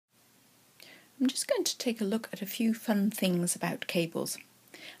I'm just going to take a look at a few fun things about cables.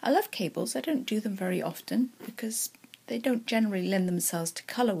 I love cables. I don't do them very often because they don't generally lend themselves to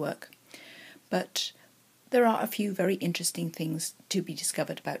colour work, but there are a few very interesting things to be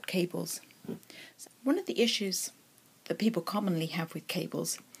discovered about cables. So one of the issues that people commonly have with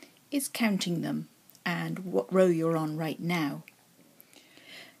cables is counting them and what row you're on right now.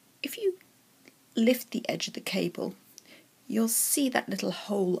 If you lift the edge of the cable, you'll see that little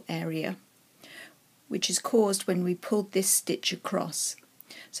hole area, which is caused when we pulled this stitch across.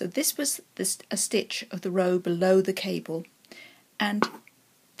 So this was a stitch of the row below the cable, and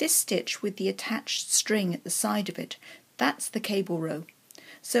this stitch with the attached string at the side of it, that's the cable row.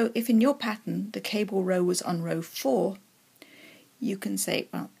 So if in your pattern the cable row was on row 4, you can say,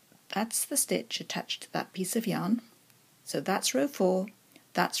 well, that's the stitch attached to that piece of yarn. So that's row 4,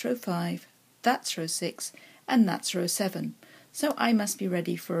 that's row 5, that's row 6, and that's row 7. So I must be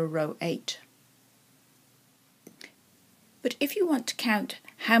ready for a row 8. But if you want to count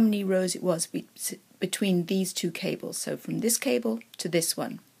how many rows it was between these two cables, so from this cable to this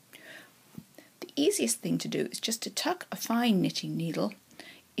one, the easiest thing to do is just to tuck a fine knitting needle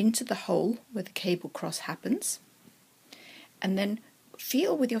into the hole where the cable cross happens, and then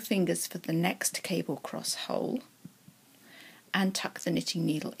feel with your fingers for the next cable cross hole and tuck the knitting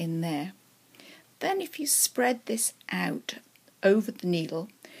needle in there. Then if you spread this out over the needle,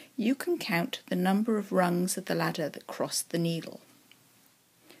 you can count the number of rungs of the ladder that cross the needle.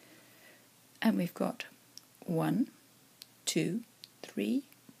 And we've got 1, 2, 3,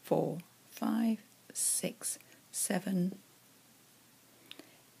 4, 5, 6, 7,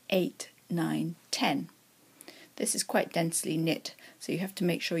 8, 9, 10. This is quite densely knit, so you have to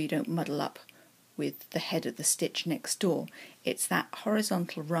make sure you don't muddle up with the head of the stitch next door. It's that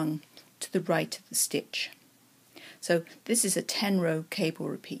horizontal rung to the right of the stitch. So this is a 10-row cable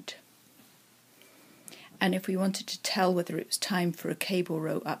repeat. And if we wanted to tell whether it was time for a cable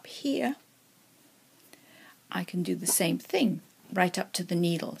row up here, I can do the same thing right up to the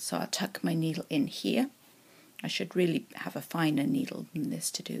needle. So I'll tuck my needle in here. I should really have a finer needle than this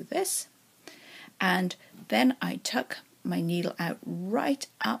to do this. And then I tuck my needle out right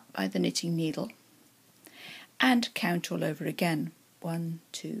up by the knitting needle and count all over again. 1,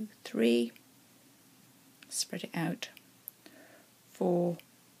 2, 3. Spread it out. 4,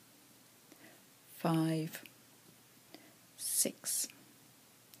 5, 6,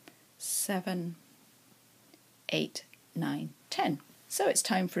 7, 8, 9, 10. So it's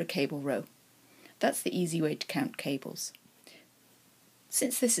time for a cable row. That's the easy way to count cables.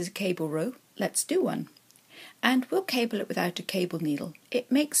 Since this is a cable row, let's do one. And we'll cable it without a cable needle. It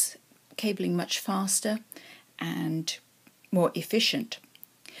makes cabling much faster and more efficient.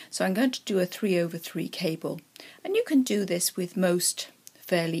 So I'm going to do a 3/3 cable, and you can do this with most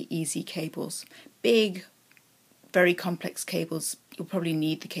fairly easy cables. Big, very complex cables, you'll probably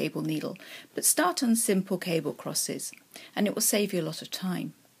need the cable needle, but start on simple cable crosses and it will save you a lot of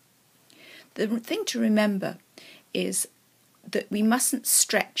time. The thing to remember is that we mustn't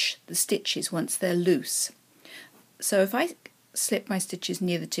stretch the stitches once they're loose. So if I slip my stitches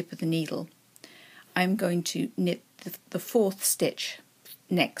near the tip of the needle, I'm going to knit the 4th stitch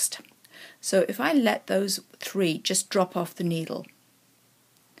next. So if I let those 3 just drop off the needle,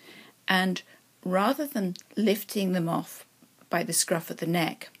 and rather than lifting them off by the scruff of the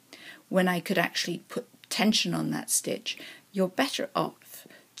neck, when I could actually put tension on that stitch, you're better off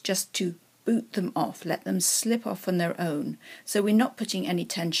just to boot them off, let them slip off on their own, so we're not putting any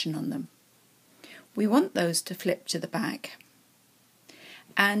tension on them. We want those to flip to the back.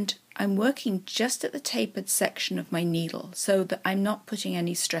 And I'm working just at the tapered section of my needle so that I'm not putting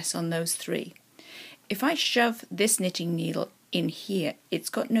any stress on those 3. If I shove this knitting needle in here, it's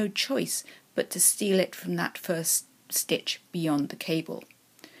got no choice but to steal it from that first stitch beyond the cable.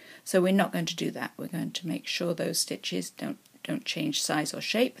 So we're not going to do that. We're going to make sure those stitches don't change size or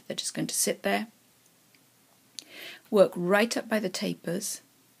shape. They're just going to sit there. Work right up by the tapers.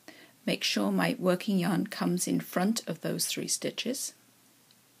 Make sure my working yarn comes in front of those 3 stitches.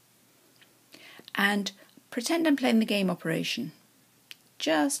 And pretend I'm playing the game operation.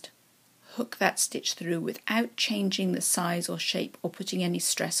 Just hook that stitch through without changing the size or shape or putting any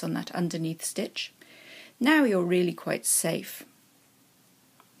stress on that underneath stitch. Now you're really quite safe.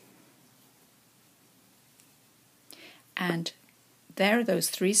 And there are those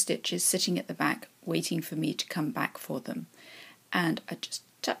 3 stitches sitting at the back waiting for me to come back for them. And I just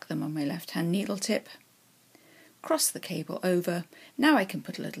tuck them on my left hand needle tip, cross the cable over. Now I can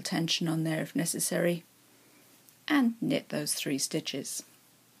put a little tension on there if necessary and knit those 3 stitches.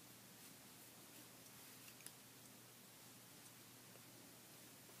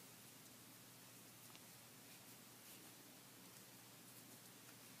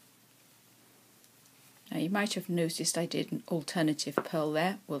 you might have noticed I did an alternative purl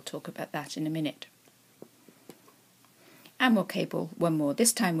there. We'll talk about that in a minute. And we'll cable one more.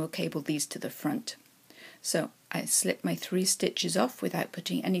 This time we'll cable these to the front. So I slip my 3 stitches off without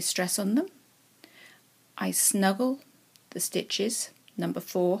putting any stress on them. I snuggle the stitches, number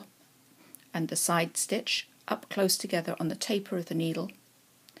 4, and the side stitch up close together on the taper of the needle.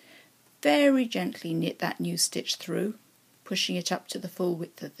 Very gently knit that new stitch through, pushing it up to the full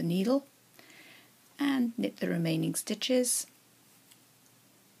width of the needle, and knit the remaining stitches.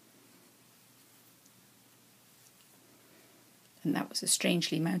 And that was a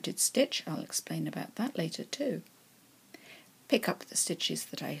strangely mounted stitch. I'll explain about that later too. Pick up the stitches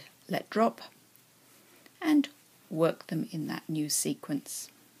that I let drop and work them in that new sequence.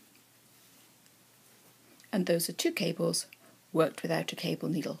 And those are 2 cables worked without a cable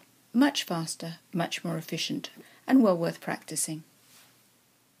needle. Much faster, much more efficient, and well worth practicing.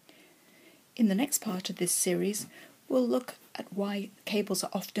 In the next part of this series, we'll look at why cables are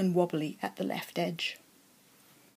often wobbly at the left edge.